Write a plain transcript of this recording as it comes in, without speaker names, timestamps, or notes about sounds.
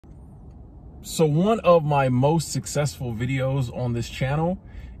So one of my most successful videos on this channel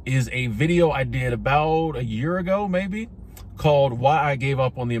is a video I did about a year ago, maybe, called Why I Gave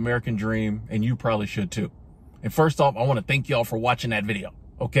Up on the American Dream, and you probably should too. And first off, I want to thank y'all for watching that video.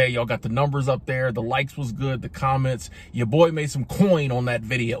 Okay, y'all got the numbers up there, the likes was good, the comments. Your boy made some coin on that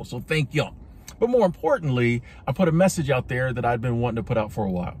video, so thank y'all. But more importantly, I put a message out there that I'd been wanting to put out for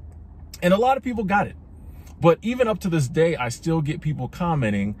a while. And a lot of people got it. But even up to this day, I still get people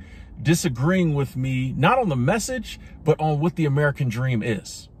commenting, disagreeing with me, not on the message, but on what the American dream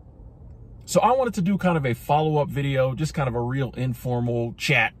is. So I wanted to do kind of a follow-up video, just kind of a real informal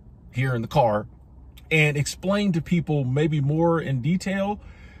chat here in the car, and explain to people maybe more in detail,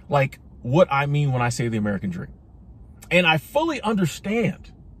 like what I mean when I say the American dream. And I fully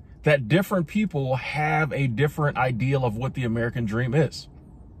understand that different people have a different ideal of what the American dream is.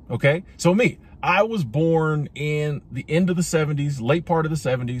 Okay, so me, I was born in the end of the 70s, late part of the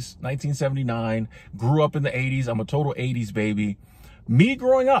 70s, 1979, grew up in the 80s. I'm a total 80s baby. Me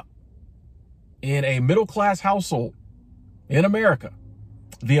growing up in a middle-class household in America,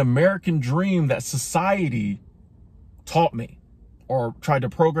 the American dream that society taught me or tried to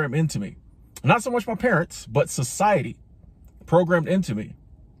program into me, not so much my parents, but society programmed into me,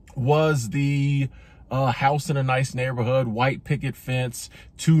 was the house in a nice neighborhood, white picket fence,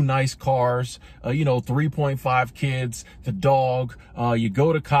 2 nice cars, 3.5 kids, the dog, you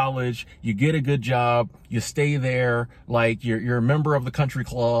go to college, you get a good job, you stay there, like you're a member of the country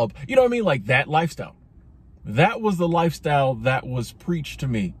club, you know what I mean? Like that lifestyle. That was the lifestyle that was preached to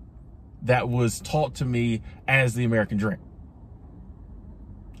me, that was taught to me as the American dream.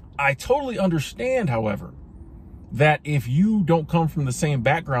 I totally understand, however, that if you don't come from the same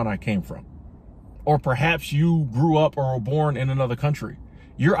background I came from, or perhaps you grew up or were born in another country,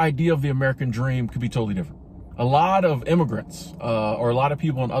 your idea of the American dream could be totally different. A lot of immigrants or a lot of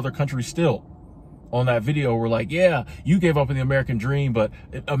people in other countries still on that video were like, yeah, you gave up on the American dream, but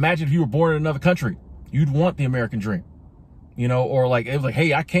imagine if you were born in another country, you'd want the American dream, or like, it was like,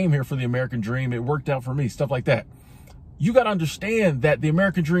 hey, I came here for the American dream. It worked out for me, stuff like that. You got to understand that the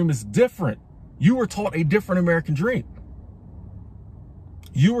American dream is different. You were taught a different American dream.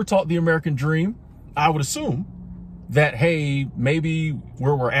 You were taught the American dream, I would assume, that, hey, maybe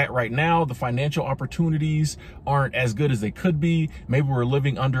where we're at right now, the financial opportunities aren't as good as they could be. Maybe we're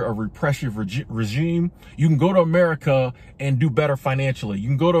living under a repressive regime. You can go to America and do better financially. You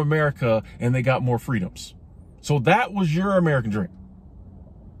can go to America and they got more freedoms. So that was your American dream.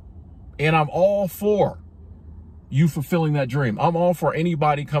 And I'm all for you fulfilling that dream. I'm all for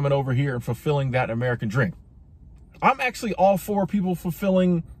anybody coming over here and fulfilling that American dream. I'm actually all for people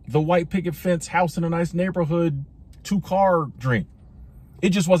fulfilling the white picket fence, house in a nice neighborhood, 2-car dream. It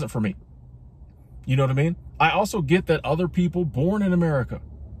just wasn't for me. You know what I mean? I also get that other people born in America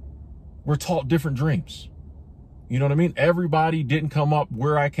were taught different dreams. You know what I mean? Everybody didn't come up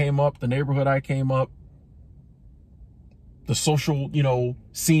where I came up, the neighborhood I came up, the social,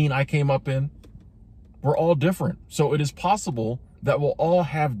 scene I came up in. We're all different. So it is possible that we'll all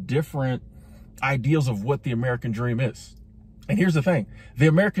have different ideals of what the American dream is. And here's the thing. The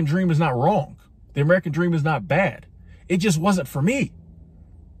American dream is not wrong. The American dream is not bad. It just wasn't for me.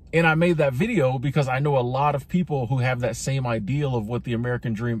 And I made that video because I know a lot of people who have that same ideal of what the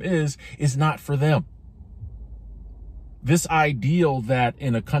American dream is not for them. This ideal that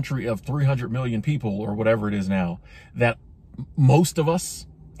in a country of 300 million people or whatever it is now, that most of us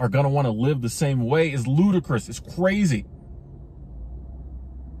are going to want to live the same way is ludicrous. It's crazy.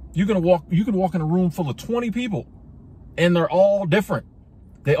 You can walk in a room full of 20 people and they're all different.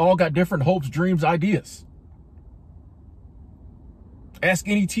 They all got different hopes, dreams, ideas. Ask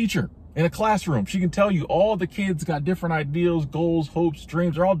any teacher in a classroom. She can tell you all the kids got different ideals, goals, hopes,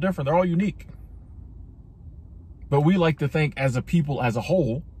 dreams. They're all different. They're all unique. But we like to think as a people as a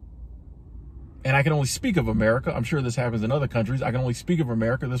whole, and I can only speak of America. I'm sure this happens in other countries. I can only speak of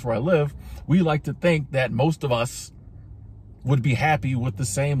America. This is where I live. We like to think that most of us would be happy with the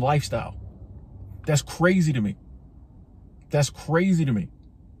same lifestyle. That's crazy to me. That's crazy to me.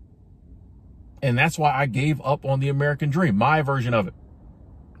 And that's why I gave up on the American dream, my version of it.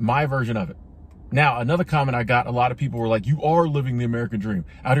 My version of it. Now, another comment I got, a lot of people were like, you are living the American dream.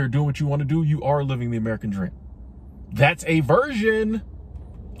 Out here doing what you want to do, you are living the American dream. That's a version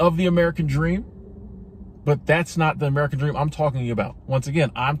of the American dream, but that's not the American dream I'm talking about. Once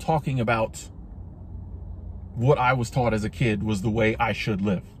again, I'm talking about what I was taught as a kid was the way I should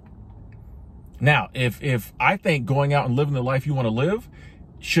live. Now, if I think going out and living the life you want to live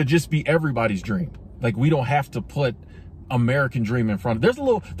should just be everybody's dream. Like, we don't have to put American dream in front of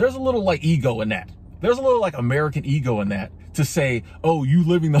it. There's a little like ego in that. There's a little like American ego in that to say, oh, you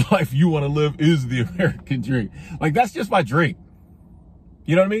living the life you want to live is the American dream. Like, that's just my dream.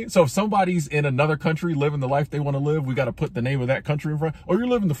 You know what I mean? So if somebody's in another country living the life they want to live, we got to put the name of that country in front. Or you're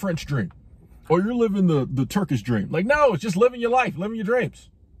living the French dream. Or you're living the Turkish dream. Like, no, it's just living your life, living your dreams.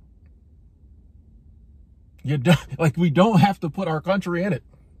 Like, we don't have to put our country in it.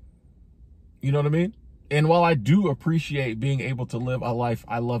 You know what I mean? And while I do appreciate being able to live a life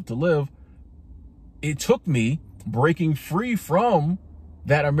I love to live, it took me breaking free from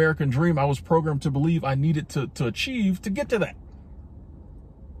that American dream I was programmed to believe I needed to achieve to get to that.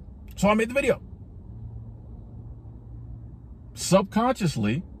 So I made the video.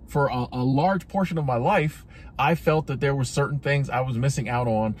 Subconsciously, for a large portion of my life, I felt that there were certain things I was missing out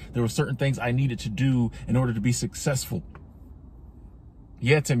on. There were certain things I needed to do in order to be successful.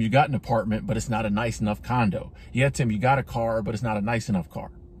 Yeah, Tim, you got an apartment, but it's not a nice enough condo. Yeah, Tim, you got a car, but it's not a nice enough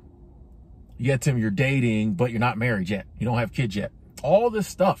car. Yeah, Tim, you're dating, but you're not married yet. You don't have kids yet. All this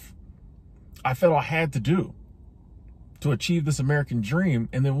stuff I felt I had to do to achieve this American dream.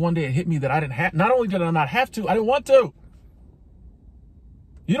 And then one day it hit me that I didn't have, not only did I not have to, I didn't want to.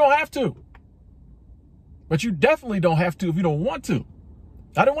 You don't have to. But you definitely don't have to if you don't want to.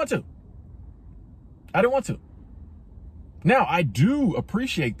 I didn't want to. I didn't want to. Now, I do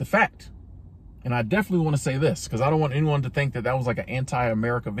appreciate the fact, and I definitely want to say this, because I don't want anyone to think that that was like an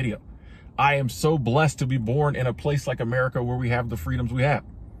anti-America video. I am so blessed to be born in a place like America where we have the freedoms we have.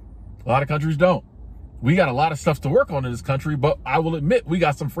 A lot of countries don't. We got a lot of stuff to work on in this country, but I will admit we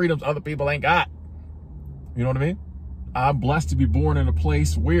got some freedoms other people ain't got. You know what I mean? I'm blessed to be born in a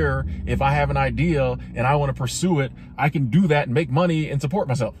place where if I have an idea and I want to pursue it, I can do that and make money and support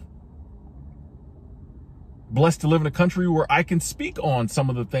myself. Blessed to live in a country where I can speak on some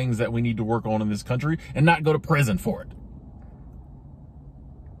of the things that we need to work on in this country and not go to prison for it.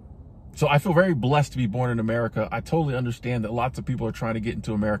 So I feel very blessed to be born in America. I totally understand that lots of people are trying to get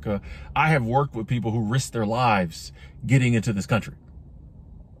into America. I have worked with people who risked their lives getting into this country.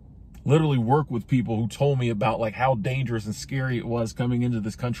 Literally work with people who told me about like how dangerous and scary it was coming into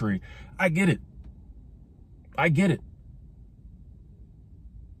this country. I get it. I get it.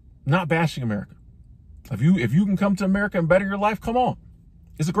 Not bashing America. If you can come to America and better your life, come on.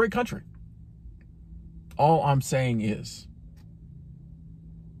 It's a great country. All I'm saying is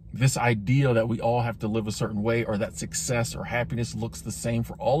this idea that we all have to live a certain way or that success or happiness looks the same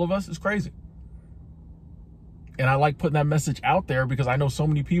for all of us is crazy. And I like putting that message out there because I know so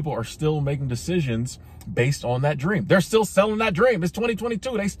many people are still making decisions based on that dream. They're still selling that dream. It's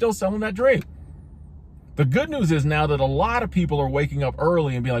 2022. They still selling that dream. The good news is now that a lot of people are waking up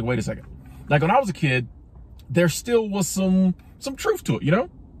early and being like, wait a second. Like when I was a kid, there still was some truth to it, you know?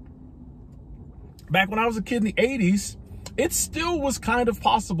 Back when I was a kid in the 80s, it still was kind of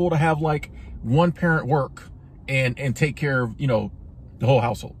possible to have like one parent work and take care of, you know, the whole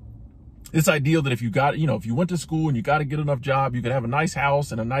household. This idea that if you got, you know, if you went to school and you got a good enough job, you could have a nice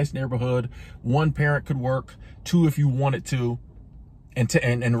house and a nice neighborhood. One parent could work, two if you wanted to,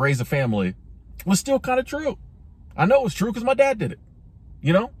 and raise a family was still kind of true. I know it was true because my dad did it,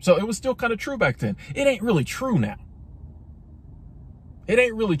 you know? So it was still kind of true back then. It ain't really true now. It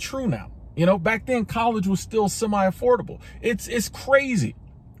ain't really true now. You know, back then college was still semi-affordable. It's crazy.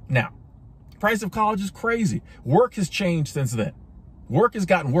 Now, price of college is crazy. Work has changed since then. Work has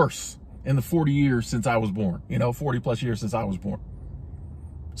gotten worse in the 40 years since I was born, you know, 40 plus years since I was born.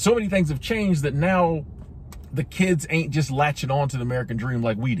 So many things have changed that now the kids ain't just latching on to the American dream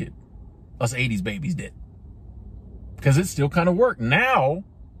like we did. Us 80s babies did. Because it still kind of worked. Now,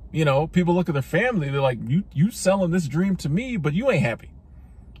 you know, people look at their family, they're like, you selling this dream to me, but you ain't happy.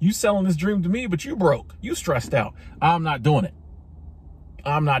 You selling this dream to me, but you broke. You stressed out. I'm not doing it.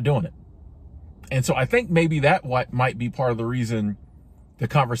 I'm not doing it. And so I think maybe that might be part of the reason the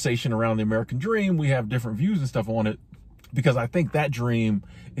conversation around the American dream, we have different views and stuff on it, because I think that dream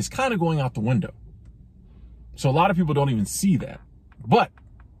is kind of going out the window. So a lot of people don't even see that. But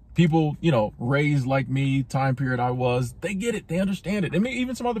people, you know, raised like me, time period I was, they get it. They understand it. And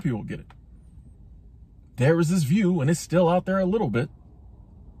even some other people get it. There is this view, and it's still out there a little bit.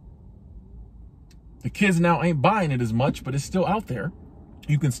 The kids now ain't buying it as much, but it's still out there.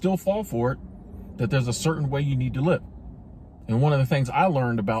 You can still fall for it, that there's a certain way you need to live. And one of the things I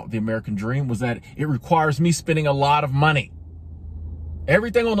learned about the American dream was that it requires me spending a lot of money.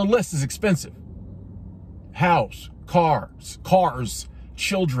 Everything on the list is expensive. House, cars,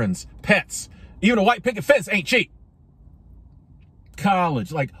 children's, pets. Even a white picket fence ain't cheap.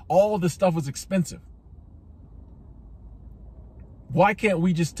 College, like all this stuff was expensive. Why can't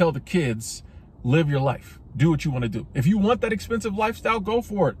we just tell the kids, live your life? Do what you want to do. If you want that expensive lifestyle, go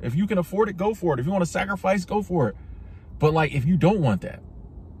for it. If you can afford it, go for it. If you want to sacrifice, go for it. But like, if you don't want that,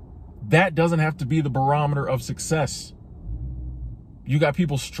 that doesn't have to be the barometer of success. You got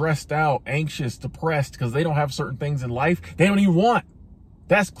people stressed out, anxious, depressed because they don't have certain things in life they don't even want.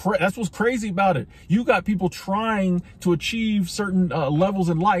 That's what's crazy about it. You got people trying to achieve certain levels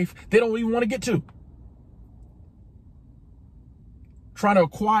in life they don't even want to get to. Trying to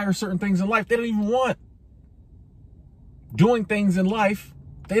acquire certain things in life they don't even want. Doing things in life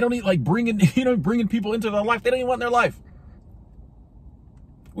they don't need, like bringing people into their life they don't even want in their life.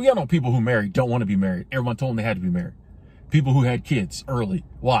 We all know people who married don't want to be married. Everyone told them they had to be married. People who had kids early.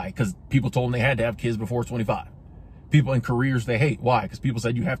 Why? Because people told them they had to have kids before 25. People in careers they hate. Why? Because people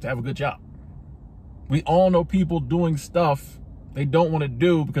said you have to have a good job. We all know people doing stuff they don't want to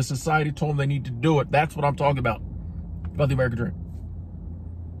do because society told them they need to do it. That's what I'm talking about the American dream.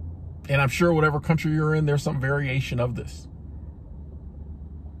 And I'm sure whatever country you're in, there's some variation of this.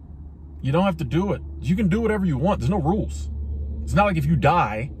 You don't have to do it. You can do whatever you want. There's no rules. It's not like if you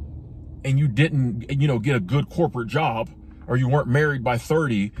die and you didn't, get a good corporate job, or you weren't married by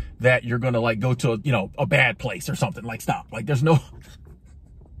 30, that you're going to like go to, a bad place or something. Like, stop. Like, there's no,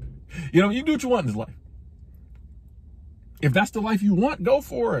 you can do what you want in this life. If that's the life you want, go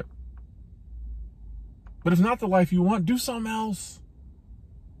for it. But if not the life you want, do something else.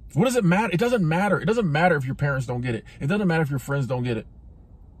 What does it matter? It doesn't matter. It doesn't matter if your parents don't get it. It doesn't matter if your friends don't get it.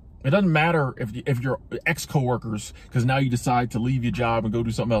 It doesn't matter if your ex-coworkers, because now you decide to leave your job and go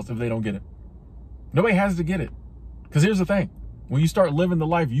do something else, if they don't get it. Nobody has to get it. Because here's the thing. When you start living the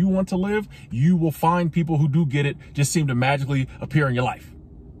life you want to live, you will find people who do get it just seem to magically appear in your life.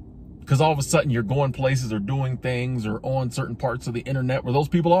 Because all of a sudden you're going places or doing things or on certain parts of the internet where those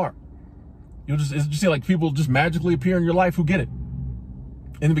people are. You'll just see like people just magically appear in your life who get it.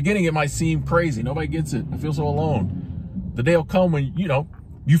 In the beginning, it might seem crazy. Nobody gets it. I feel so alone. The day will come when,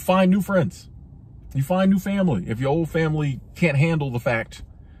 you find new friends. You find new family. If your old family can't handle the fact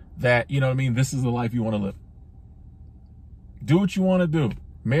that, this is the life you want to live. Do what you want to do.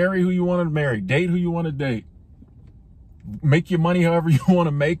 Marry who you want to marry. Date who you want to date. Make your money however you want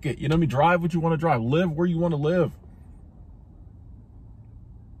to make it. Drive what you want to drive. Live where you want to live.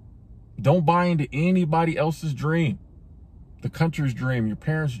 Don't buy into anybody else's dream. The country's dream, your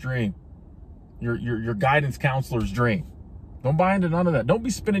parents' dream, your guidance counselor's dream. Don't buy into none of that. Don't be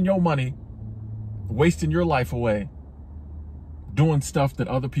spending your money, wasting your life away, doing stuff that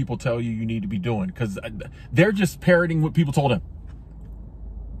other people tell you need to be doing, because they're just parroting what people told them.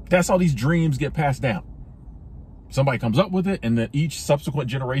 That's how these dreams get passed down. Somebody comes up with it, and then each subsequent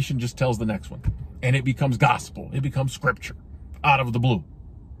generation just tells the next one. And it becomes gospel. It becomes scripture out of the blue.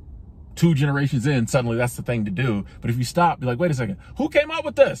 2 generations in, suddenly that's the thing to do. But if you stop, be like, wait a second, who came up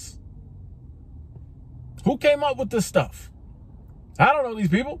with this? Who came up with this stuff? I don't know these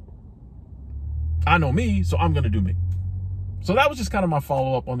people. I know me, so I'm going to do me. So that was just kind of my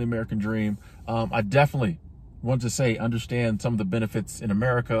follow-up on the American dream. I definitely want to say, understand some of the benefits in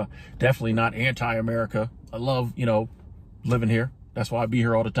America. Definitely not anti-America. I love, living here. That's why I be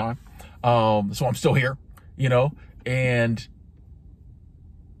here all the time. So I'm still here, and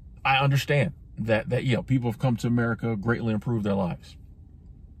I understand that people have come to America, greatly improved their lives.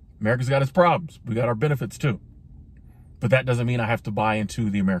 America's got its problems. We got our benefits too. But that doesn't mean I have to buy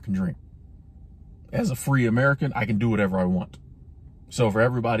into the American dream. As a free American, I can do whatever I want. So for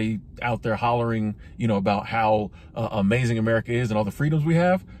everybody out there hollering, about how amazing America is and all the freedoms we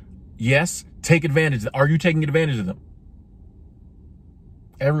have, yes, take advantage. Are you taking advantage of them?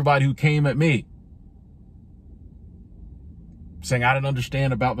 Everybody who came at me saying I didn't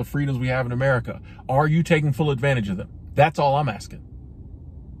understand about the freedoms we have in America, are you taking full advantage of them? That's all I'm asking.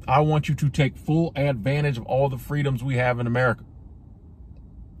 I want you to take full advantage of all the freedoms we have in America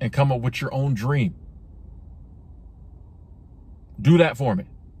and come up with your own dream. Do that for me.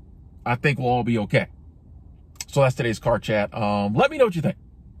 I think we'll all be okay. So that's today's car chat. Let me know what you think.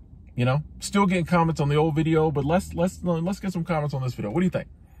 Still getting comments on the old video, but let's get some comments on this video. What do you think?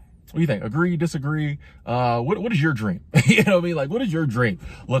 What do you think? Agree, disagree? What is your dream? Like, what does your dream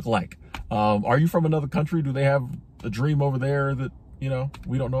look like? Are you from another country? Do they have a dream over there that,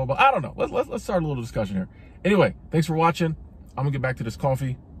 we don't know about? I don't know. Let's start a little discussion here. Anyway, thanks for watching. I'm gonna get back to this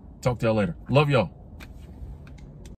coffee. Talk to y'all later. Love y'all.